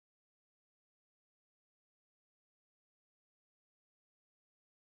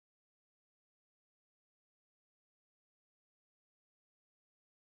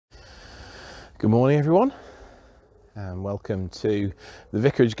Good morning, everyone, and welcome to the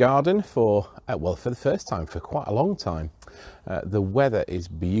Vicarage garden for the first time for quite a long time. The weather is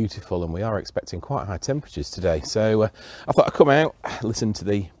beautiful and we are expecting quite high temperatures today, so I thought I'd come out, listen to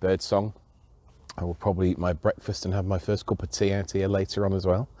the bird song. I will probably eat my breakfast and have my first cup of tea out here later on as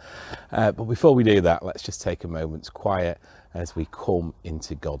well. But before we do that, let's just take a moment's quiet as we come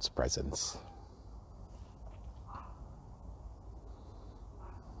into God's presence.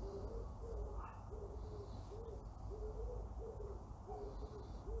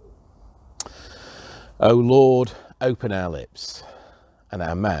 O Lord, open our lips, and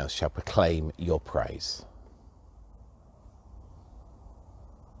our mouths shall proclaim your praise.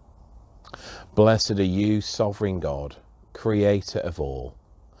 Blessed are you, sovereign God, creator of all.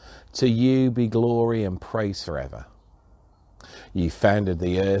 To you be glory and praise forever. You founded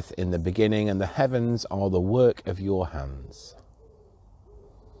the earth in the beginning, and the heavens are the work of your hands.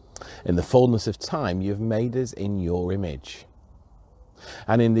 In the fullness of time, you have made us in your image.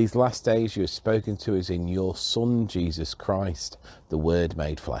 And in these last days you have spoken to us in your Son, Jesus Christ, the Word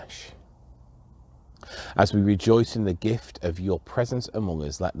made flesh. As we rejoice in the gift of your presence among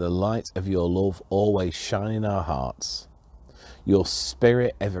us, let the light of your love always shine in our hearts. Your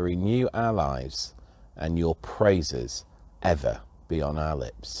Spirit ever renew our lives, and your praises ever be on our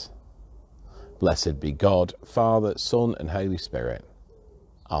lips. Blessed be God, Father, Son, and Holy Spirit.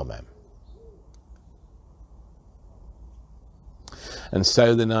 Amen. And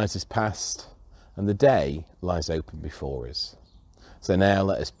so the night has passed, and the day lies open before us. So now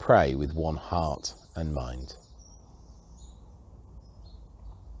let us pray with one heart and mind.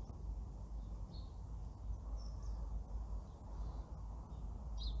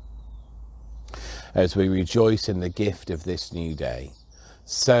 As we rejoice in the gift of this new day,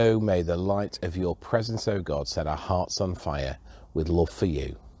 so may the light of your presence, O God, set our hearts on fire with love for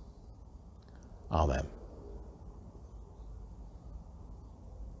you. Amen.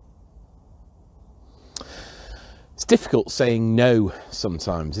 It's difficult saying no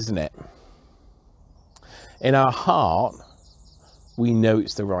sometimes, isn't it? In our heart, we know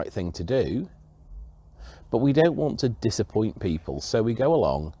it's the right thing to do, but we don't want to disappoint people, so we go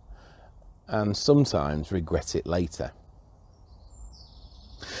along and sometimes regret it later.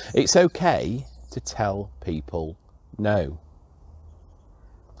 It's okay to tell people no.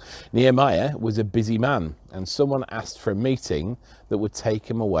 Nehemiah was a busy man, and someone asked for a meeting that would take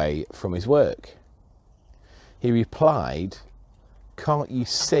him away from his work. He replied, "Can't you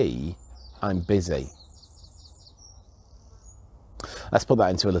see I'm busy?" Let's put that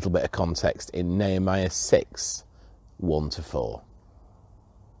into a little bit of context in Nehemiah 6, 1-4.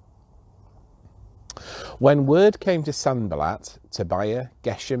 When word came to Sanballat, Tobiah,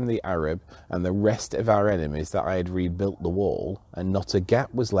 Geshem the Arab, and the rest of our enemies that I had rebuilt the wall, and not a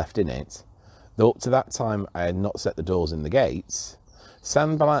gap was left in it, though up to that time I had not set the doors in the gates,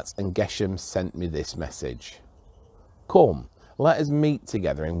 Sanballat and Geshem sent me this message. Come, let us meet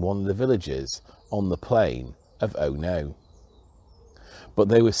together in one of the villages on the plain of Ono. But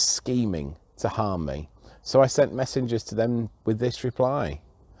they were scheming to harm me, so I sent messengers to them with this reply.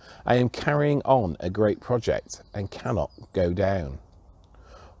 I am carrying on a great project and cannot go down.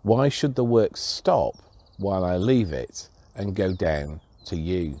 Why should the work stop while I leave it and go down to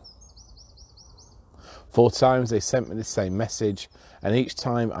you? 4 times they sent me the same message, and each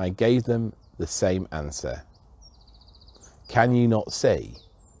time I gave them the same answer. Can you not see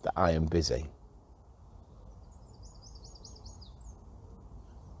that I am busy?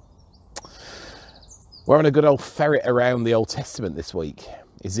 We're on a good old ferret around the Old Testament this week.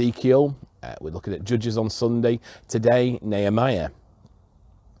 Ezekiel, we're looking at Judges on Sunday. Today, Nehemiah.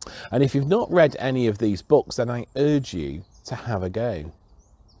 And if you've not read any of these books, then I urge you to have a go.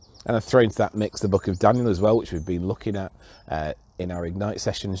 And I've thrown into that mix the book of Daniel as well, which we've been looking at in our Ignite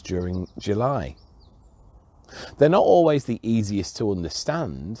sessions during July. They're not always the easiest to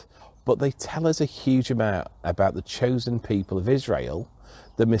understand, but they tell us a huge amount about the chosen people of Israel,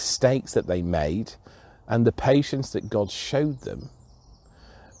 the mistakes that they made, and the patience that God showed them.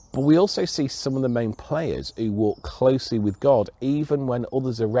 But we also see some of the main players who walked closely with God, even when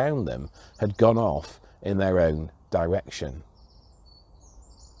others around them had gone off in their own direction.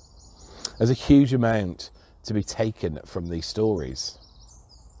 There's a huge amount to be taken from these stories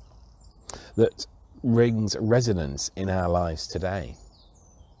that rings resonance in our lives today.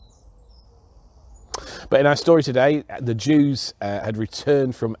 But in our story today, the Jews had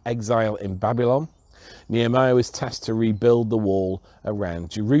returned from exile in Babylon. Nehemiah was tasked to rebuild the wall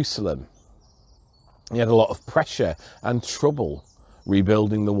around Jerusalem. He had a lot of pressure and trouble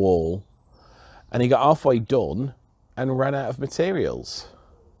rebuilding the wall, and he got halfway done and ran out of materials.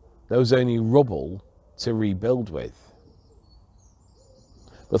 there was only rubble to rebuild with.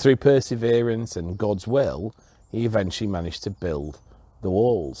 But through perseverance and God's will, he eventually managed to build the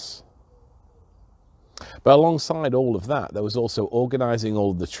walls. But alongside all of that, there was also organising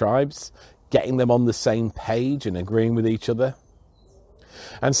all of the tribes, getting them on the same page and agreeing with each other.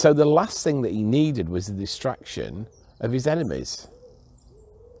 And so the last thing that he needed was the distraction of his enemies.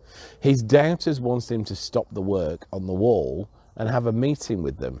 His doubters wanted him to stop the work on the wall and have a meeting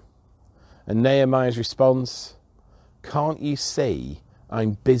with them. And Nehemiah's response, "Can't you see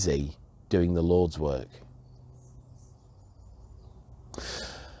I'm busy doing the Lord's work?"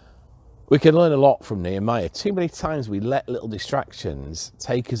 We can learn a lot from Nehemiah. Too many times we let little distractions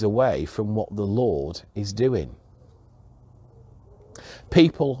take us away from what the Lord is doing.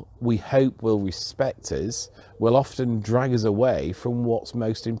 People we hope will respect us will often drag us away from what's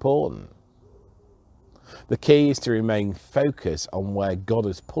most important. The key is to remain focused on where God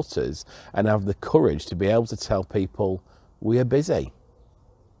has put us and have the courage to be able to tell people we are busy.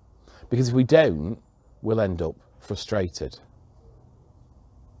 Because if we don't, we'll end up frustrated.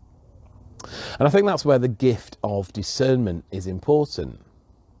 And I think that's where the gift of discernment is important.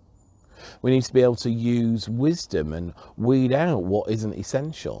 We need to be able to use wisdom and weed out what isn't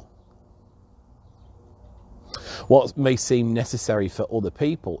essential. What may seem necessary for other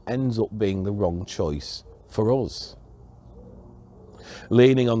people ends up being the wrong choice for us.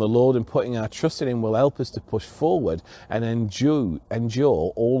 Leaning on the Lord and putting our trust in him will help us to push forward and endure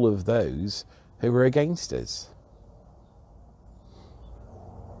all of those who are against us.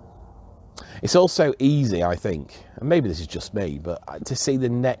 It's also easy, I think, and maybe this is just me, but to see the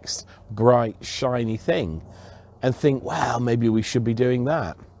next bright, shiny thing and think, well, maybe we should be doing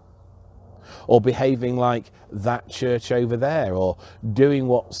that. Or behaving like that church over there, or doing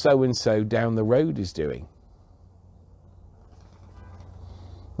what so-and-so down the road is doing.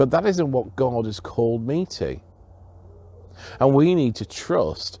 But that isn't what God has called me to. And we need to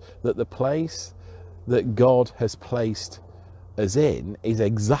trust that the place that God has placed us in is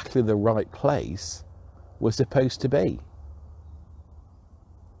exactly the right place we're supposed to be.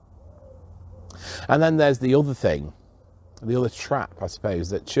 And then there's the other thing, the other trap, I suppose,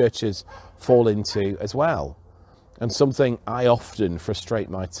 that churches fall into as well, and something I often frustrate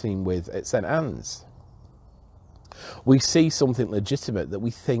my team with at St. Anne's. We see something legitimate that we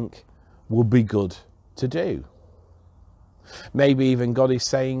think would be good to do. Maybe even God is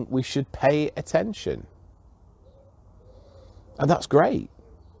saying we should pay attention. And that's great.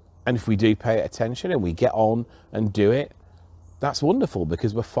 And if we do pay attention and we get on and do it, that's wonderful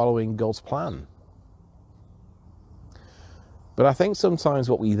because we're following God's plan. But I think sometimes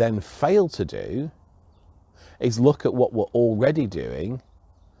what we then fail to do is look at what we're already doing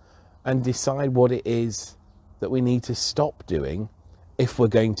and decide what it is that we need to stop doing if we're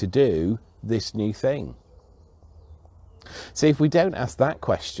going to do this new thing. See, if we don't ask that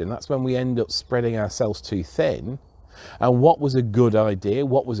question, that's when we end up spreading ourselves too thin. And what was a good idea,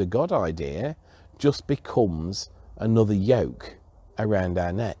 what was a God idea, just becomes another yoke around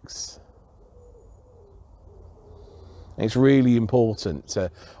our necks. It's really important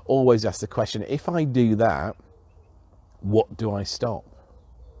to always ask the question, if I do that, what do I stop?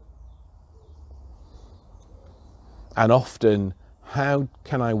 And often, how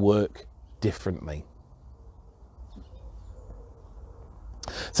can I work differently?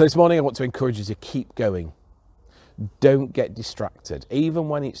 So this morning I want to encourage you to keep going. Don't get distracted. Even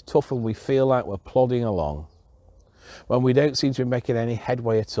when it's tough and we feel like we're plodding along, when we don't seem to be making any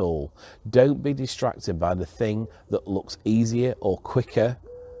headway at all, don't be distracted by the thing that looks easier or quicker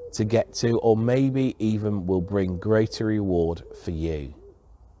to get to, or maybe even will bring greater reward for you.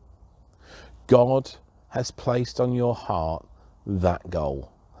 God has placed on your heart that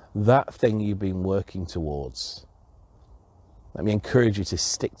goal, that thing you've been working towards. Let me encourage you to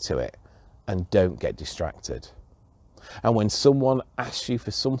stick to it and don't get distracted. And when someone asks you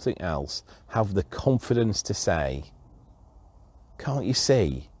for something else, have the confidence to say, can't you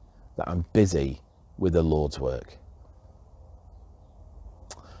see that I'm busy with the Lord's work?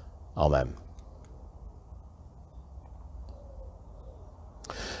 Amen.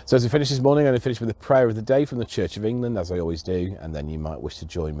 So as we finish this morning, I'm going to finish with a prayer of the day from the Church of England, as I always do, and then you might wish to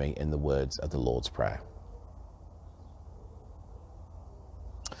join me in the words of the Lord's Prayer.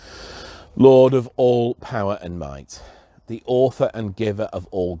 Lord of all power and might, the author and giver of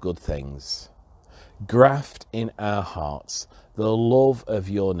all good things, graft in our hearts the love of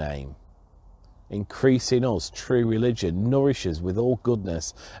your name. Increase in us true religion, nourish us with all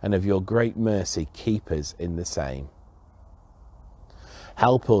goodness, and of your great mercy keep us in the same.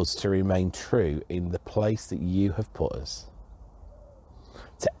 Help us to remain true in the place that you have put us.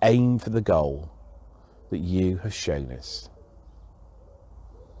 to aim for the goal that you have shown us.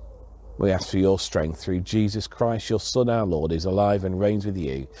 We ask for your strength through Jesus Christ, your Son, our Lord, is alive and reigns with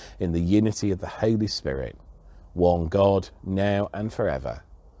you in the unity of the Holy Spirit, one God, now and forever.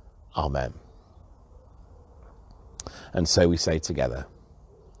 Amen. And so we say together,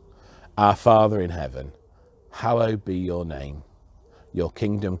 Our Father in heaven, hallowed be your name. Your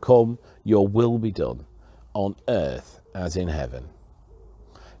kingdom come, your will be done, on earth as in heaven.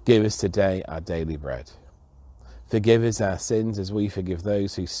 Give us today our daily bread. Forgive us our sins as we forgive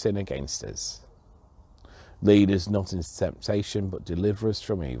those who sin against us. Lead us not into temptation, but deliver us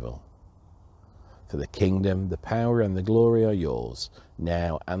from evil. For the kingdom, the power and the glory are yours,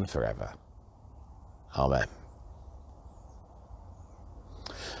 now and forever. Amen.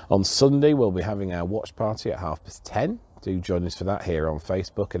 On Sunday, we'll be having our watch party at 10:30. Do join us for that here on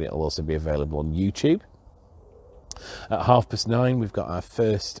Facebook, and it'll also be available on YouTube. At 9:30, we've got our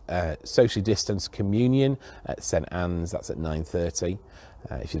first socially distanced communion at St Anne's. That's at 9:30.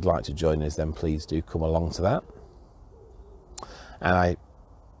 If you'd like to join us, then please do come along to that. And I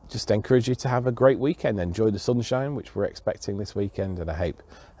just encourage you to have a great weekend. Enjoy the sunshine, which we're expecting this weekend, and I hope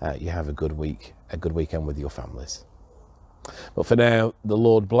you have a good weekend with your families. But for now, the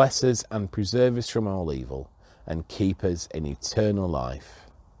Lord bless us and preserve us from all evil and keep us in eternal life.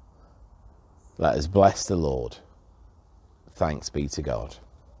 Let us bless the Lord. Thanks be to God.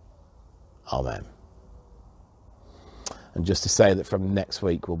 Amen. And just to say that from next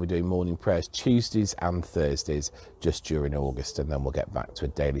week, we'll be doing morning prayers Tuesdays and Thursdays just during August, and then we'll get back to a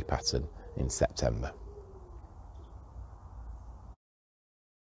daily pattern in September.